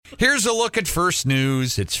Here's a look at First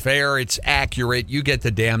News. It's fair, it's accurate, you get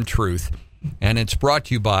the damn truth. And it's brought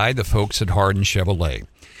to you by the folks at Hardin Chevrolet.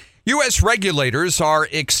 U.S. regulators are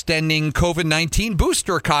extending COVID-19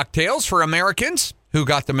 booster cocktails for Americans who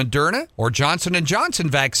got the Moderna or Johnson &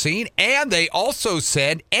 Johnson vaccine. And they also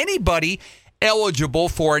said anybody eligible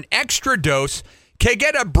for an extra dose can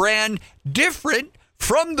get a brand different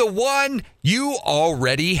from the one you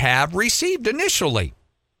already have received initially.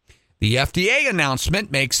 The FDA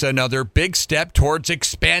announcement makes another big step towards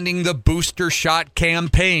expanding the booster shot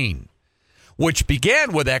campaign, which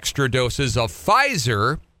began with extra doses of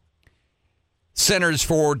Pfizer. Centers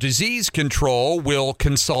for Disease Control will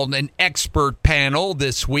consult an expert panel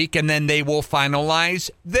this week, and then they will finalize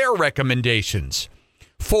their recommendations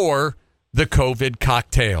for the COVID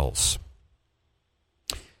cocktails.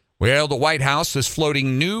 Well, the White House is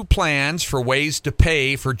floating new plans for ways to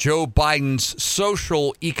pay for Joe Biden's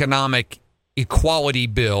social economic equality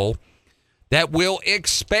bill that will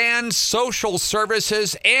expand social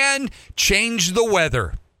services and change the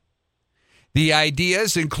weather. The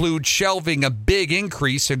ideas include shelving a big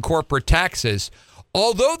increase in corporate taxes,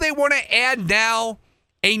 although they want to add now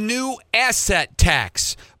a new asset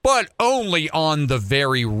tax, but only on the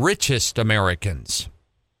very richest Americans.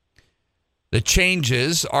 The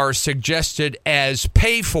changes are suggested as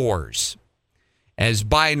pay-fors, as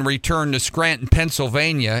Biden returned to Scranton,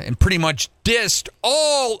 Pennsylvania, and pretty much dissed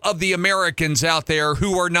all of the Americans out there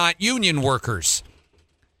who are not union workers.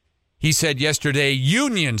 He said yesterday,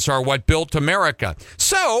 unions are what built America.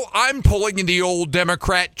 So I'm pulling the old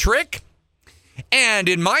Democrat trick. And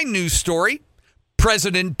in my news story,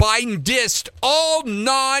 President Biden dissed all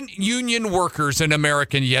non-union workers in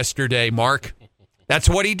America yesterday, Mark. That's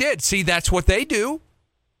what he did. See, that's what they do.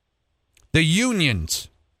 The unions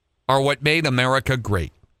are what made America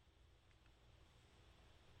great.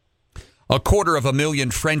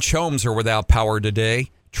 250,000 French homes are without power today.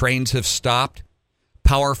 Trains have stopped.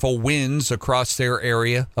 Powerful winds across their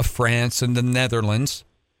area of France and the Netherlands.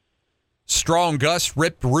 Strong gusts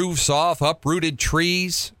ripped roofs off, uprooted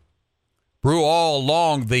trees. Blew all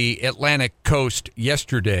along the Atlantic coast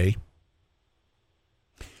yesterday.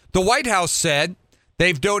 The White House said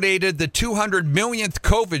they've donated the 200 millionth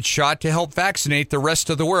COVID shot to help vaccinate the rest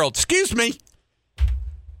of the world. Excuse me.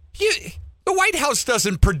 The White House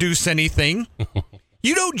doesn't produce anything.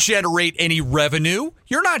 You don't generate any revenue.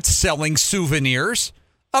 You're not selling souvenirs.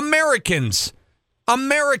 Americans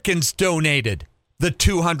donated the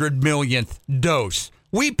 200 millionth dose.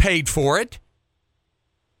 We paid for it.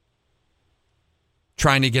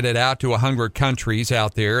 Trying to get it out to 100 countries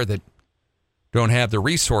out there that don't have the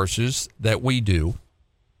resources that we do.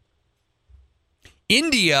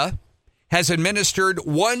 India has administered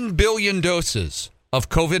 1 billion doses of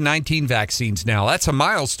COVID-19 vaccines now. That's a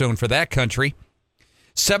milestone for that country.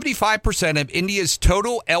 75% of India's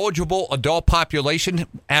total eligible adult population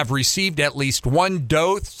have received at least one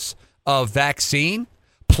dose of vaccine.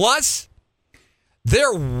 Plus,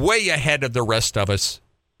 they're way ahead of the rest of us.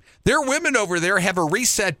 Their women over there have a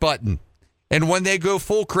reset button. And when they go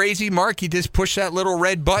full crazy, Mark, you just push that little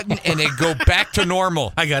red button and they go back to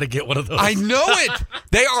normal. I got to get one of those. I know it.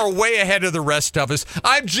 They are way ahead of the rest of us.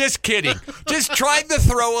 I'm just kidding. Just trying to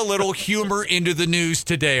throw a little humor into the news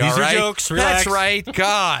today, These all right? are jokes. Relax. That's right.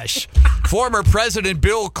 Gosh. Former President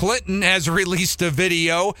Bill Clinton has released a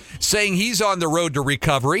video saying he's on the road to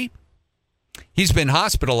recovery. He's been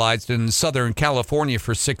hospitalized in Southern California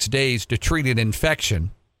for 6 days to treat an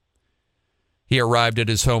infection. He arrived at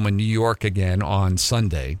his home in New York again on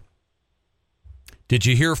Sunday. Did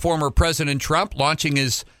you hear former President Trump launching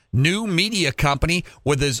his new media company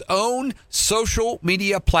with his own social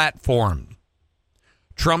media platform?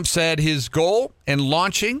 Trump said his goal in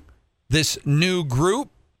launching this new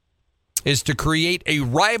group is to create a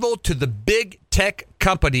rival to the big tech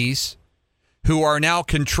companies who are now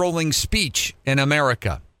controlling speech in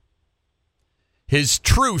America. His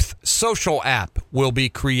Truth social app will be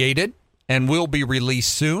created and will be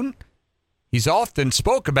released soon. He's often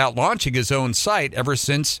spoke about launching his own site ever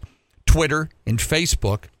since Twitter and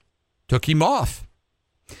Facebook took him off.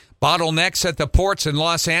 Bottlenecks at the ports in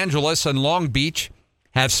Los Angeles and Long Beach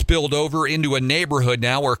have spilled over into a neighborhood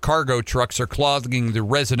now where cargo trucks are clogging the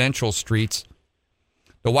residential streets.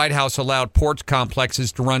 The White House allowed port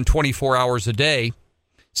complexes to run 24 hours a day.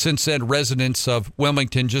 Since then, residents of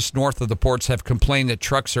Wilmington, just north of the ports, have complained that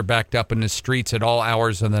trucks are backed up in the streets at all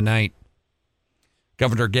hours of the night.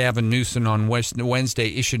 Governor Gavin Newsom on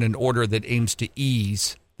Wednesday issued an order that aims to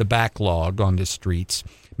ease the backlog on the streets.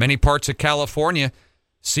 Many parts of California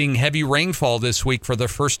seeing heavy rainfall this week for the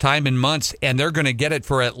first time in months, and they're going to get it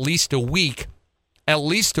for at least a week. At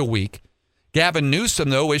least a week. Gavin Newsom,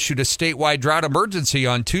 though, issued a statewide drought emergency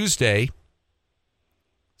on Tuesday.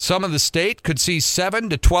 Some of the state could see 7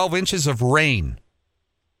 to 12 inches of rain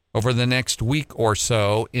over the next week or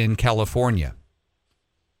so in California.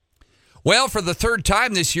 Well, for the third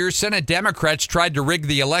time this year, Senate Democrats tried to rig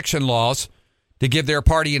the election laws to give their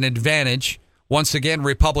party an advantage. Once again,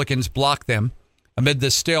 Republicans blocked them. Amid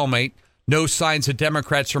this stalemate, no signs that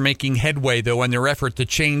Democrats are making headway, though, in their effort to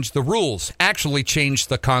change the rules, actually change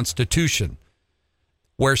the Constitution,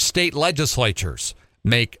 where state legislatures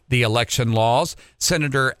make the election laws.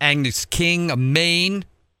 Senator Angus King of Maine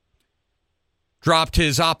dropped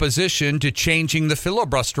his opposition to changing the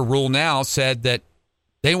filibuster rule now, said that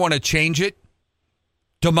they want to change it.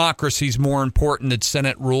 Democracy's more important than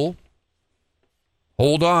Senate rule.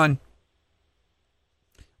 Hold on.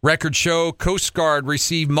 Records show Coast Guard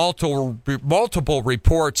received multiple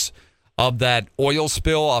reports of that oil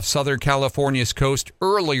spill off Southern California's coast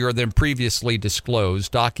earlier than previously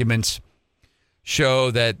disclosed. Documents show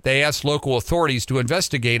that they asked local authorities to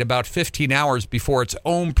investigate about 15 hours before its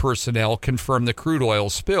own personnel confirmed the crude oil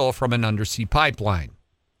spill from an undersea pipeline.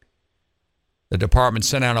 The department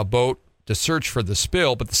sent out a boat to search for the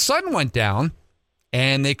spill, but the sun went down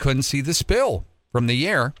and they couldn't see the spill from the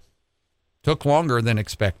air. Took longer than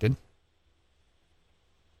expected.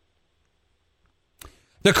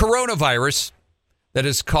 The coronavirus that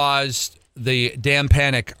has caused the damn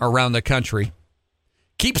panic around the country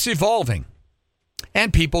keeps evolving,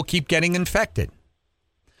 and people keep getting infected.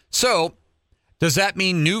 So, does that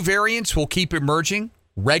mean new variants will keep emerging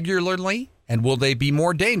regularly, and will they be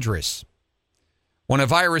more dangerous? When a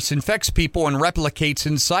virus infects people and replicates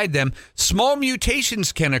inside them, small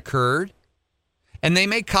mutations can occur, and they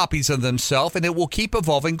make copies of themselves, and it will keep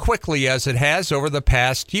evolving quickly as it has over the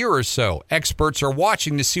past year or so. Experts are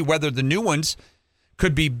watching to see whether the new ones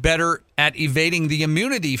could be better at evading the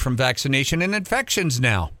immunity from vaccination and infections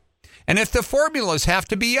now. And if the formulas have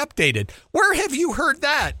to be updated, where have you heard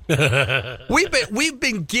that? We've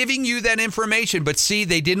been giving you that information, but see,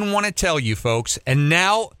 they didn't want to tell you, folks, and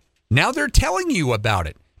now they're telling you about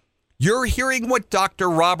it. You're hearing what Dr.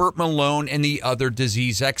 Robert Malone and the other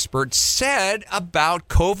disease experts said about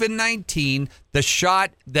COVID-19, the shot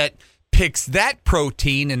that picks that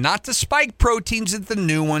protein and not the spike proteins of the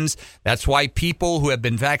new ones. That's why people who have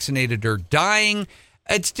been vaccinated are dying.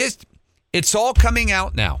 It's all coming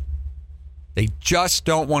out now. They just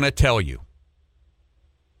don't want to tell you.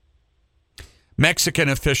 Mexican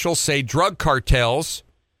officials say drug cartels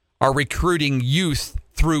are recruiting youth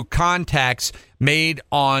through contacts made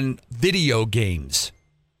on video games.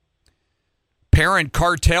 Parent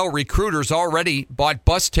cartel recruiters already bought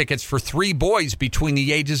bus tickets for 3 boys between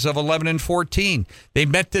the ages of 11 and 14. They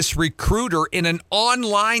met this recruiter in an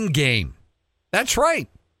online game. That's right.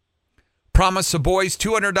 Promised the boys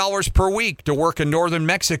 $200 per week to work in northern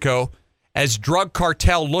Mexico as drug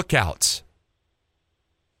cartel lookouts.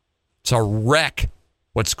 It's a wreck.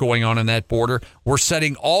 What's going on in that border? We're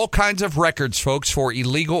setting all kinds of records, folks, for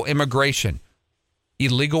illegal immigration.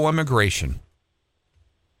 Illegal immigration.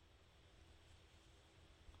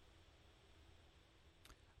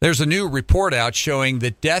 There's a new report out showing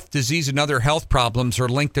that death, disease, and other health problems are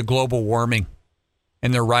linked to global warming,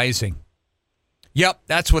 and they're rising. Yep,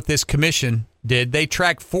 that's what this commission did. They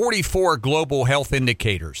tracked 44 global health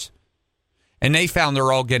indicators, and they found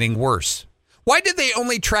they're all getting worse. Why did they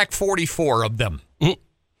only track 44 of them?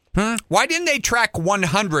 Why didn't they track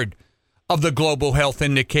 100 of the global health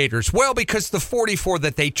indicators? Well, because the 44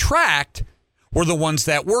 that they tracked were the ones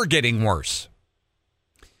that were getting worse.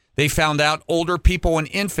 They found out older people and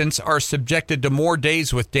infants are subjected to more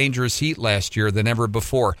days with dangerous heat last year than ever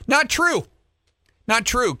before. Not true. Not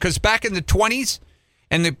true, because back in the 20s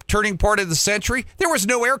and the turning part of the century, there was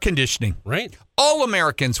no air conditioning. Right. All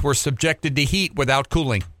Americans were subjected to heat without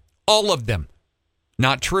cooling. All of them.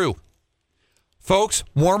 Not true. Folks,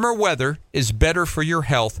 warmer weather is better for your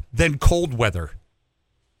health than cold weather.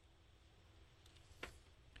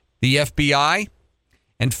 The FBI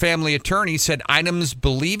and family attorney said items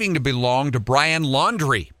believing to belong to Brian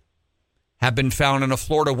Laundrie have been found in a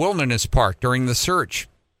Florida wilderness park during the search.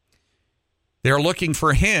 They're looking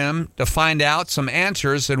for him to find out some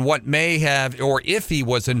answers in what may have, or if he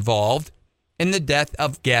was involved in the death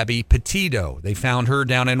of Gabby Petito. They found her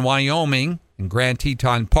down in Wyoming in Grand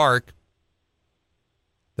Teton Park.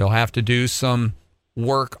 They'll have to do some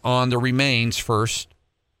work on the remains first.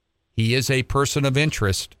 He is a person of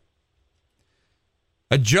interest.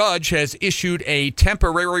 A judge has issued a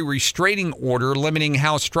temporary restraining order limiting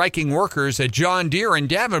how striking workers at John Deere in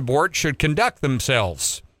Davenport should conduct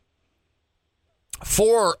themselves.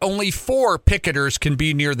 Only 4 picketers can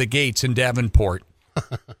be near the gates in Davenport.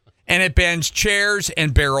 and it bans chairs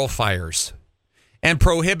and barrel fires and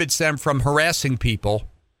prohibits them from harassing people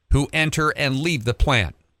who enter and leave the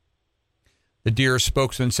plant. The Deere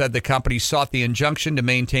spokesman said the company sought the injunction to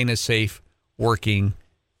maintain a safe working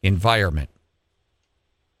environment.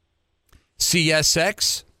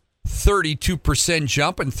 CSX, 32%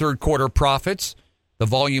 jump in third quarter profits. The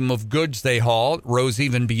volume of goods they hauled rose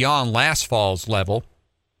even beyond last fall's level.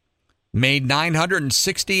 Made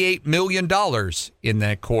 $968 million in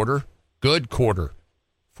that quarter. Good quarter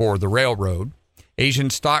for the railroad. Asian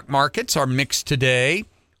stock markets are mixed today.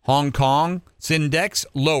 Hong Kong's index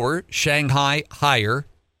lower, Shanghai higher.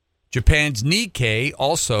 Japan's Nikkei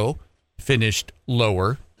also finished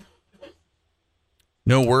lower.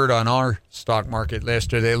 No word on our stock market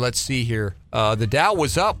yesterday. Let's see here. The Dow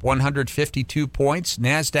was up 152 points.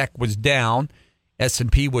 NASDAQ was down.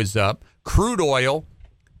 S&P was up. Crude oil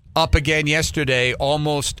up again yesterday,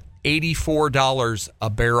 almost $84 a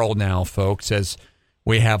barrel now, folks, as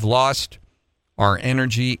we have lost our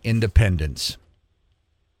energy independence.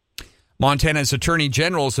 Montana's Attorney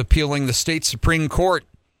General is appealing the state Supreme Court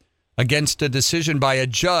against a decision by a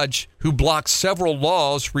judge who blocked several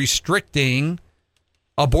laws restricting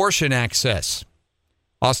abortion access.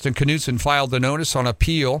 Austin Knudsen filed the notice on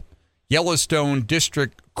appeal. Yellowstone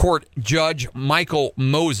District Court Judge Michael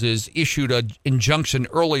Moses issued an injunction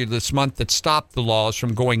earlier this month that stopped the laws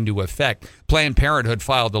from going into effect. Planned Parenthood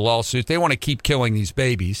filed the lawsuit. They want to keep killing these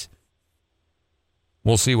babies.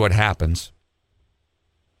 We'll see what happens.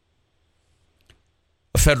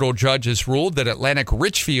 A federal judge has ruled that Atlantic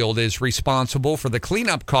Richfield is responsible for the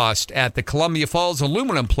cleanup cost at the Columbia Falls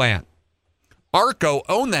aluminum plant. ARCO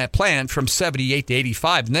owned that plant from 78 to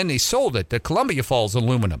 85, and then they sold it to Columbia Falls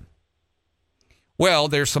Aluminum. Well,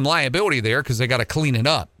 there's some liability there because they got to clean it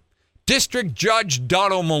up. District Judge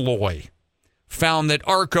Donald Malloy found that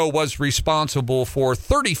ARCO was responsible for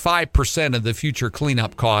 35% of the future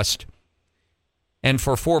cleanup cost and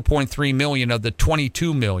for $4.3 million of the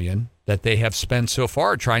 $22 million that they have spent so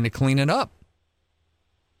far trying to clean it up.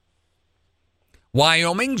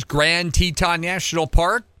 Wyoming's Grand Teton National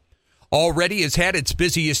Park already has had its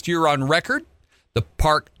busiest year on record. The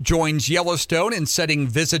park joins Yellowstone in setting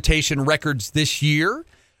visitation records this year.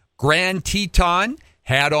 Grand Teton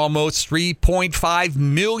had almost 3.5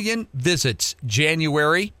 million visits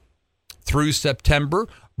January through September,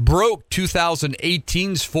 broke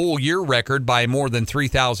 2018's full year record by more than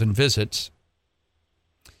 3,000 visits.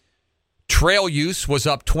 Trail use was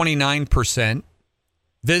up 29%.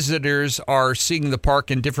 Visitors are seeing the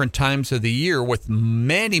park in different times of the year with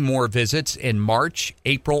many more visits in March,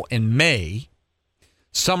 April, and May.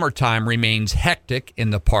 Summertime remains hectic in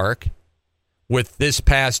the park, with this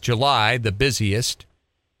past July the busiest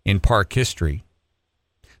in park history.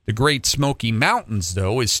 The Great Smoky Mountains,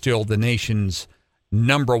 though, is still the nation's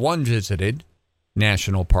 #1 visited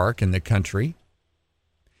national park in the country.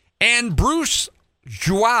 And Bruce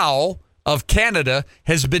Joao of Canada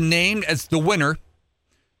has been named as the winner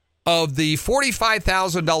of the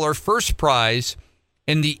 $45,000 first prize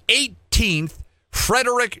in the 18th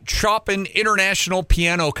Frederick Chopin International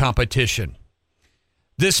Piano Competition.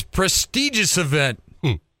 This prestigious event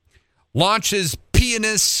launches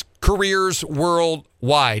pianists' careers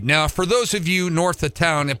worldwide. Now, for those of you north of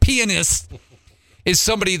town, a pianist is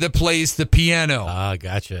somebody that plays the piano. Ah,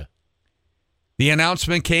 gotcha. The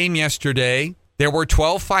announcement came yesterday. There were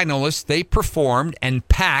 12 finalists. They performed and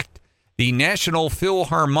packed the National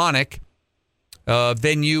Philharmonic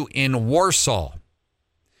venue in Warsaw.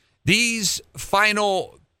 These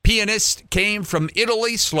final pianists came from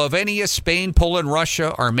Italy, Slovenia, Spain, Poland,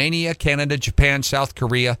 Russia, Armenia, Canada, Japan, South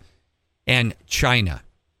Korea, and China.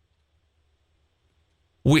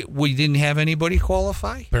 We didn't have anybody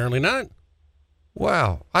qualify? Apparently not.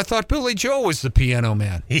 Wow. I thought Billy Joel was the piano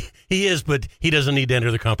man. He is, but he doesn't need to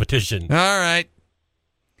enter the competition. All right.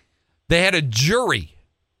 They had a jury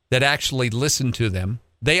that actually listened to them.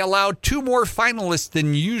 They allowed 2 more finalists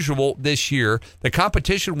than usual this year. The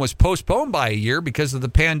competition was postponed by a year because of the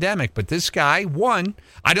pandemic, but this guy won.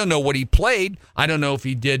 I don't know what he played. I don't know if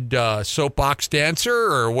he did soapbox dancer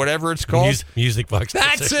or whatever it's called. Music box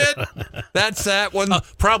dancer. That's it. That's that one.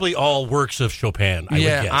 Probably all works of Chopin, I would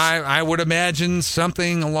guess. I would imagine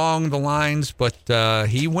something along the lines, but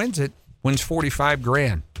he wins it. Wins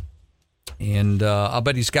 $45,000. And I'll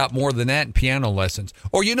bet he's got more than that in piano lessons.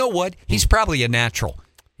 Or you know what? He's probably a natural.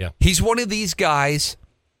 Yeah. He's one of these guys,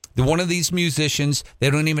 one of these musicians. They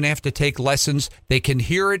don't even have to take lessons. They can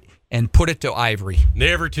hear it and put it to ivory.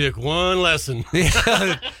 Never took one lesson.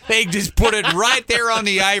 They just put it right there on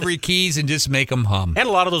the ivory keys and just make them hum. And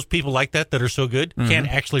a lot of those people like that are so good can't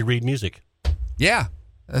actually read music. Yeah.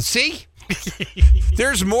 See?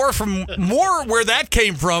 There's more where that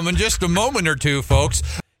came from in just a moment or two, folks.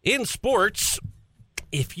 In sports,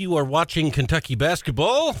 if you are watching Kentucky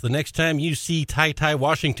basketball, the next time you see Ty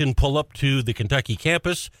Washington pull up to the Kentucky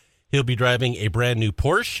campus, he'll be driving a brand new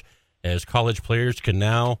Porsche, as college players can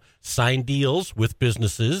now sign deals with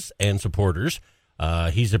businesses and supporters.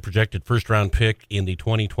 He's a projected first-round pick in the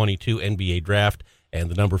 2022 NBA draft and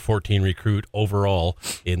the number 14 recruit overall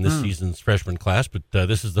in this season's freshman class. But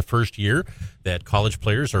this is the first year that college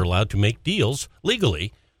players are allowed to make deals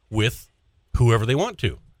legally with whoever they want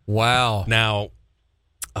to. Wow. Now,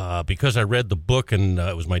 because I read the book, and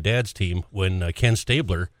it was my dad's team, when Ken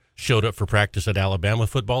Stabler showed up for practice at Alabama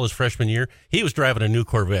football his freshman year, he was driving a new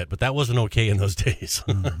Corvette, but that wasn't okay in those days.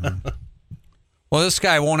 Well, this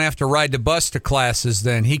guy won't have to ride the bus to classes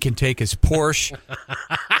then. He can take his Porsche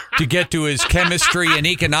to get to his chemistry and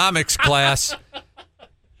economics class.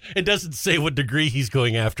 It doesn't say what degree he's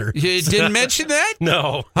going after. You didn't mention that?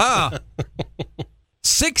 No. Huh.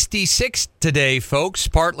 66 today, folks.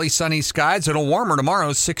 Partly sunny skies. It'll warmer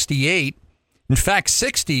tomorrow, 68. In fact,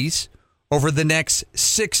 60s over the next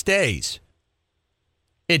 6 days.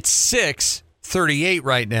 It's 38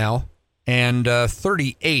 right now. And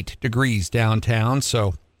 38 degrees downtown,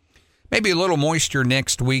 so maybe a little moisture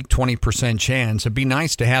next week, 20% chance. It'd be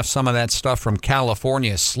nice to have some of that stuff from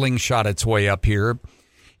California slingshot its way up here.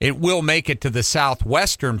 It will make it to the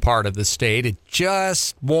southwestern part of the state. It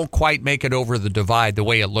just won't quite make it over the divide the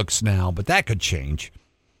way it looks now, but that could change.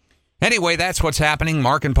 Anyway, that's what's happening.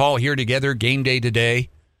 Mark and Paul here together, game day today.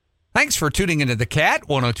 Thanks for tuning into the Cat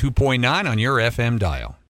 102.9 on your FM dial.